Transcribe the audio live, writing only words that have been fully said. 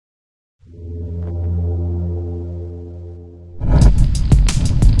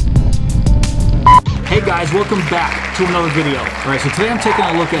guys? Welcome back to another video. Alright, so today I'm taking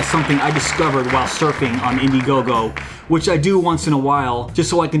a look at something I discovered while surfing on Indiegogo, which I do once in a while, just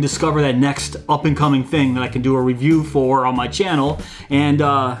so I can discover that next up-and-coming thing that I can do a review for on my channel. And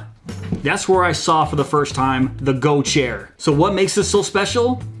that's where I saw for the first time the Go Chair. So what makes this so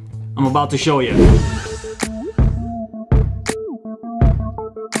special? I'm about to show you.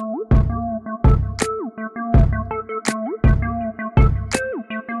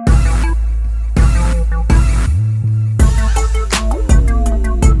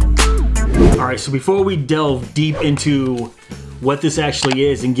 Alright, so before we delve deep into what this actually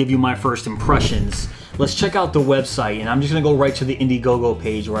is and give you my first impressions, let's check out the website. And I'm just going to go right to the Indiegogo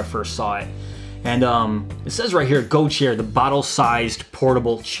page where I first saw it. And it says right here, Go Chair, the bottle-sized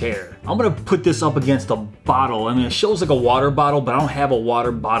portable chair. I'm going to put this up against a bottle. I mean, it shows like a water bottle, but I don't have a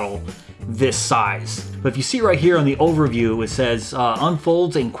water bottle this size. But if you see right here on the overview, it says,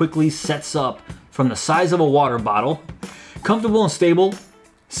 unfolds and quickly sets up from the size of a water bottle. Comfortable and stable.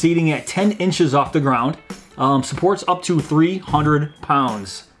 Seating at 10 inches off the ground. Supports up to 300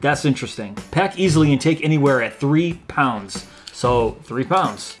 pounds. That's interesting. Pack easily and take anywhere at 3 pounds. So 3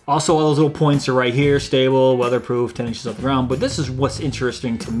 pounds. Also, all those little points are right here. Stable, weatherproof, 10 inches off the ground. But this is what's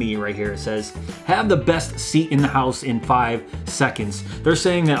interesting to me right here. It says, have the best seat in the house in 5 seconds. They're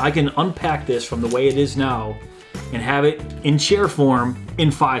saying that I can unpack this from the way it is now and have it in chair form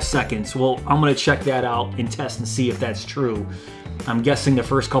in 5 seconds. Well, I'm gonna check that out and test and see if that's true. I'm guessing the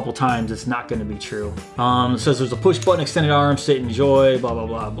first couple times it's not going to be true. It says there's a push button, extended arm, sit, enjoy, blah, blah,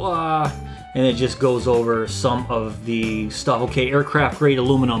 blah, blah. And it just goes over some of the stuff. Okay, aircraft grade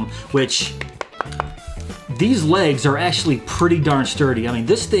aluminum, which these legs are actually pretty darn sturdy. I mean,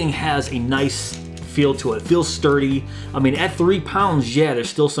 this thing has a nice feel to it. It feels sturdy. I mean, at 3 pounds, yeah, there's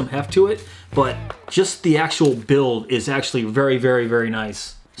still some heft to it, but just the actual build is actually very, very, very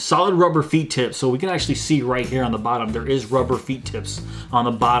nice. Solid rubber feet tips, so we can actually see right here on the bottom, there is rubber feet tips on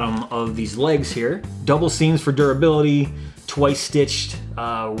the bottom of these legs here. Double seams for durability, twice stitched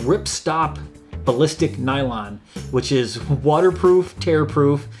ripstop ballistic nylon, which is waterproof,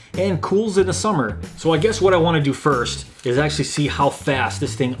 tear-proof, and cools in the summer. So I guess what I want to do first is actually see how fast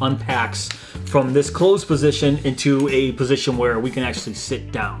this thing unpacks from this closed position into a position where we can actually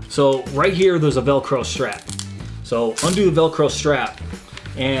sit down. So right here, there's a Velcro strap. So undo the Velcro strap.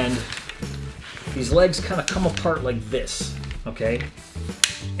 And these legs kind of come apart like this, okay?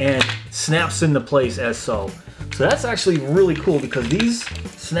 And snaps into place as so. So that's actually really cool because these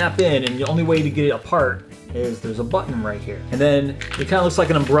snap in, and the only way to get it apart is there's a button right here. And then it kind of looks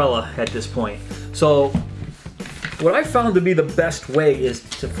like an umbrella at this point. So what I found to be the best way is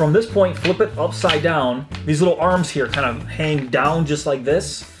to, from this point, flip it upside down. These little arms here kind of hang down just like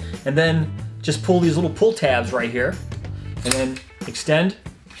this. And then just pull these little pull tabs right here. And then extend,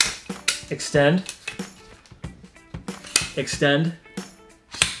 extend, extend,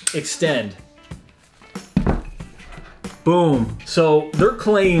 extend. Boom. So their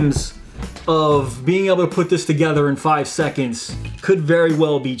claims of being able to put this together in 5 seconds could very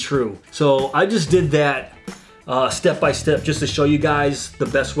well be true. So I just did that step by step just to show you guys the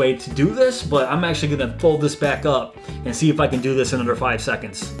best way to do this, but I'm actually gonna fold this back up and see if I can do this in under 5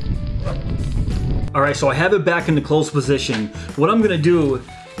 seconds. Alright, so I have it back in the closed position. What I'm gonna do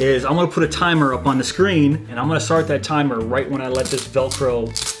is I'm gonna put a timer up on the screen, and I'm gonna start that timer right when I let this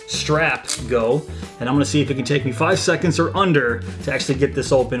Velcro strap go. And I'm gonna see if it can take me 5 seconds or under to actually get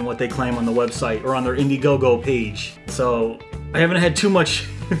this open, what they claim on the website or on their Indiegogo page. So I haven't had too much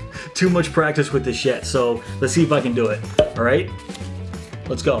practice with this yet, so let's see if I can do it. Alright,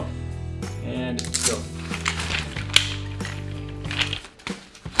 let's go. And go.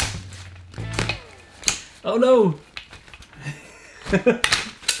 Oh no!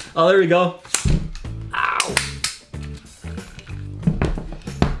 Oh, there we go. Ow!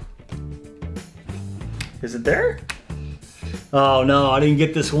 Is it there? Oh no, I didn't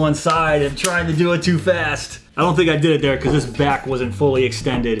get this one side. I'm trying to do it too fast. I don't think I did it there because this back wasn't fully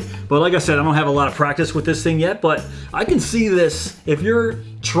extended. But like I said, I don't have a lot of practice with this thing yet, but I can see this. If you're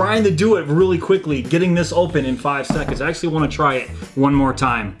trying to do it really quickly, getting this open in 5 seconds, I actually want to try it one more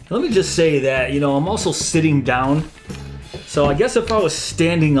time. Let me just say that, you know, I'm also sitting down. So I guess if I was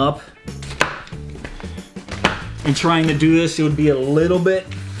standing up and trying to do this, it would be a little bit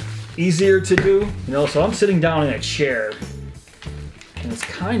easier to do. You know, so I'm sitting down in a chair. And it's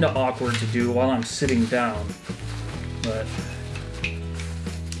kind of awkward to do while I'm sitting down, but,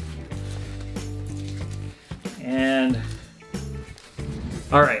 and,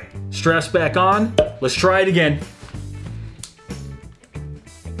 all right, straps back on. Let's try it again.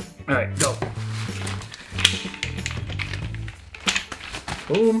 All right, go.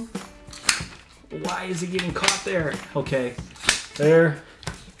 Boom. Why is it getting caught there? Okay, there.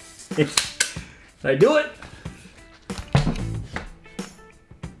 Did I do it?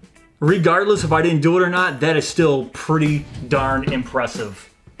 Regardless if I didn't do it or not, that is still pretty darn impressive.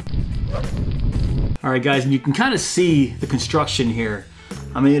 All right, guys, and you can kind of see the construction here.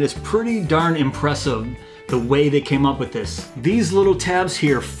 I mean, it is pretty darn impressive the way they came up with this. These little tabs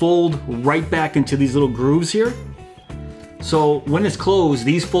here fold right back into these little grooves here. So when it's closed,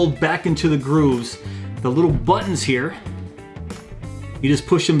 these fold back into the grooves. The little buttons here, you just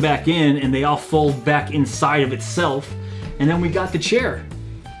push them back in and they all fold back inside of itself. And then we got the chair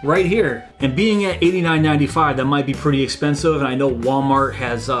right here. And being at $89.95, that might be pretty expensive. And I know Walmart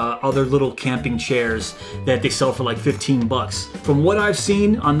has other little camping chairs that they sell for like 15 bucks. From what I've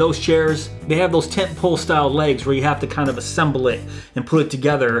seen on those chairs, they have those tent pole style legs where you have to kind of assemble it and put it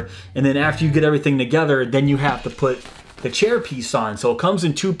together. And then after you get everything together, then you have to put the chair piece on. So it comes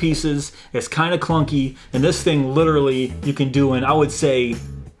in 2 pieces. It's kind of clunky. And this thing literally you can do in, I would say,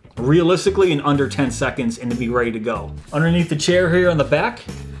 realistically in under 10 seconds and to be ready to go. Underneath the chair here on the back,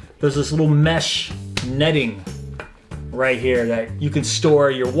 there's this little mesh netting right here that you can store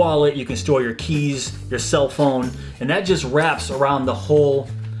your wallet, you can store your keys, your cell phone, and that just wraps around the whole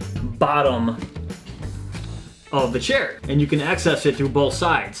bottom of the chair. And you can access it through both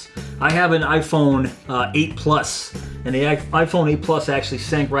sides. I have an iPhone 8 Plus, and the iPhone 8 Plus actually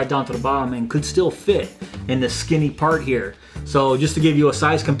sank right down to the bottom and could still fit in the skinny part here. So just to give you a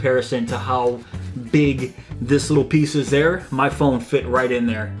size comparison to how big this little piece is there, my phone fit right in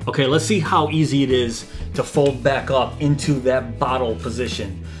there. Okay, let's see how easy it is to fold back up into that bottle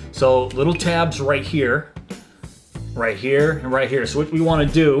position. So little tabs right here, and right here. So what we want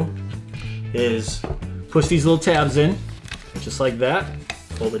to do is push these little tabs in, just like that.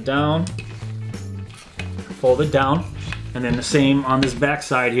 Fold it down, and then the same on this back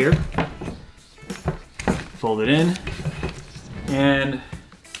side here. Fold it in, and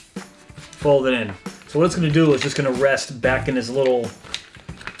fold it in. So what it's going to do is just going to rest back in his little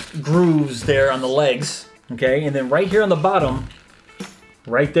grooves there on the legs, okay? And then right here on the bottom,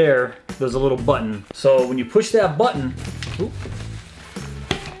 right there, there's a little button. So when you push that button,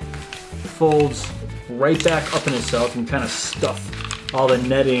 folds right back up in itself and kind of stuff all the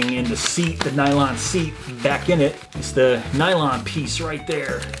netting and the seat, the nylon seat, back in it. It's the nylon piece right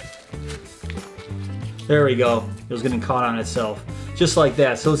there. There we go. It was getting caught on itself. Just like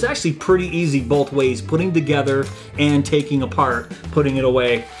that. So it's actually pretty easy both ways, putting together and taking apart, putting it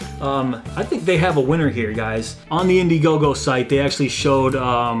away. I think they have a winner here, guys. On the Indiegogo site, they actually showed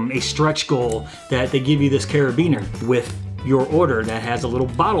a stretch goal that they give you this carabiner with your order that has a little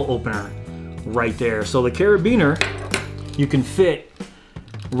bottle opener right there. So the carabiner, you can fit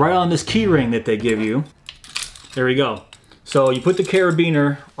right on this key ring that they give you. There we go. So you put the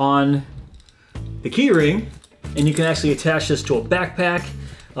carabiner on the key ring, and you can actually attach this to a backpack.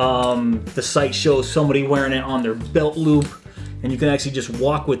 The site shows somebody wearing it on their belt loop, and you can actually just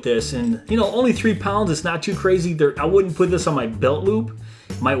walk with this. And you know, only 3 pounds, it's not too crazy. I wouldn't put this on my belt loop.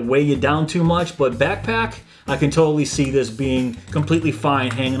 It might weigh you down too much, but backpack, I can totally see this being completely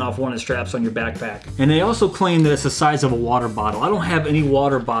fine hanging off one of the straps on your backpack. And they also claim that it's the size of a water bottle. I don't have any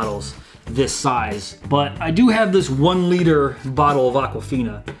water bottles this size, but I do have this 1 liter bottle of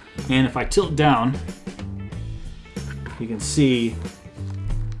Aquafina. And if I tilt down, you can see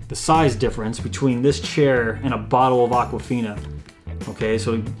the size difference between this chair and a bottle of Aquafina. Okay,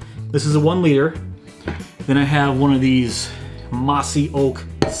 so this is a 1 liter. Then I have one of these mossy oak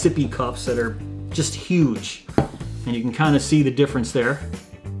sippy cups that are just huge. And you can kind of see the difference there.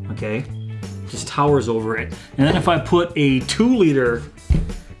 Okay, just towers over it. And then if I put a 2 liter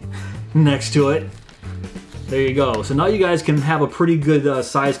next to it, there you go. So now you guys can have a pretty good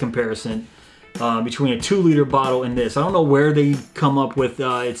size comparison between a 2 liter bottle and this. I don't know where they come up with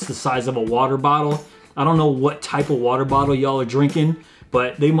it's the size of a water bottle. I don't know what type of water bottle y'all are drinking,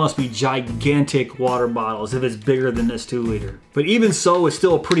 but they must be gigantic water bottles if it's bigger than this 2 liter. But even so, it's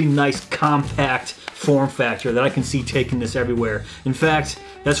still a pretty nice compact form factor that I can see taking this everywhere. In fact,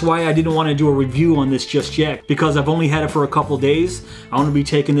 that's why I didn't want to do a review on this just yet, because I've only had it for a couple days. I want to be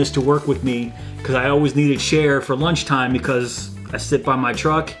taking this to work with me because I always need a chair for lunchtime because I sit by my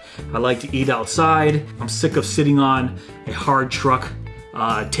truck. I like to eat outside. I'm sick of sitting on a hard truck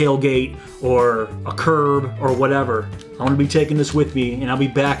tailgate or a curb or whatever. I want to be taking this with me, and I'll be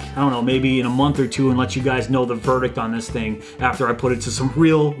back, I don't know, maybe in a month or 2 and let you guys know the verdict on this thing after I put it to some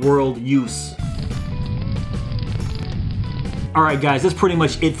real world use. Alright guys, that's pretty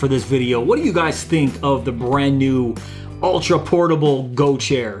much it for this video. What do you guys think of the brand new ultra portable Go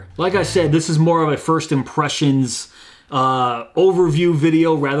chair? Like I said, this is more of a first impressions overview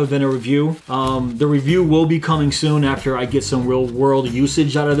video rather than a review. The review will be coming soon after I get some real world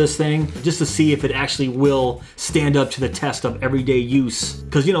usage out of this thing, just to see if it actually will stand up to the test of everyday use.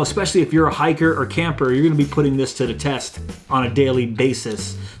 Because, you know, especially if you're a hiker or camper, you're going to be putting this to the test on a daily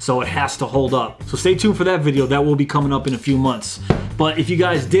basis. So it has to hold up. So stay tuned for that video. That will be coming up in a few months. But if you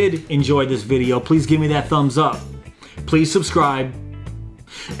guys did enjoy this video, please give me that thumbs up. Please subscribe.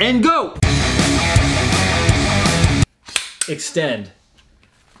 And go! Extend.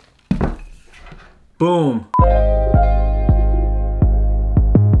 Boom.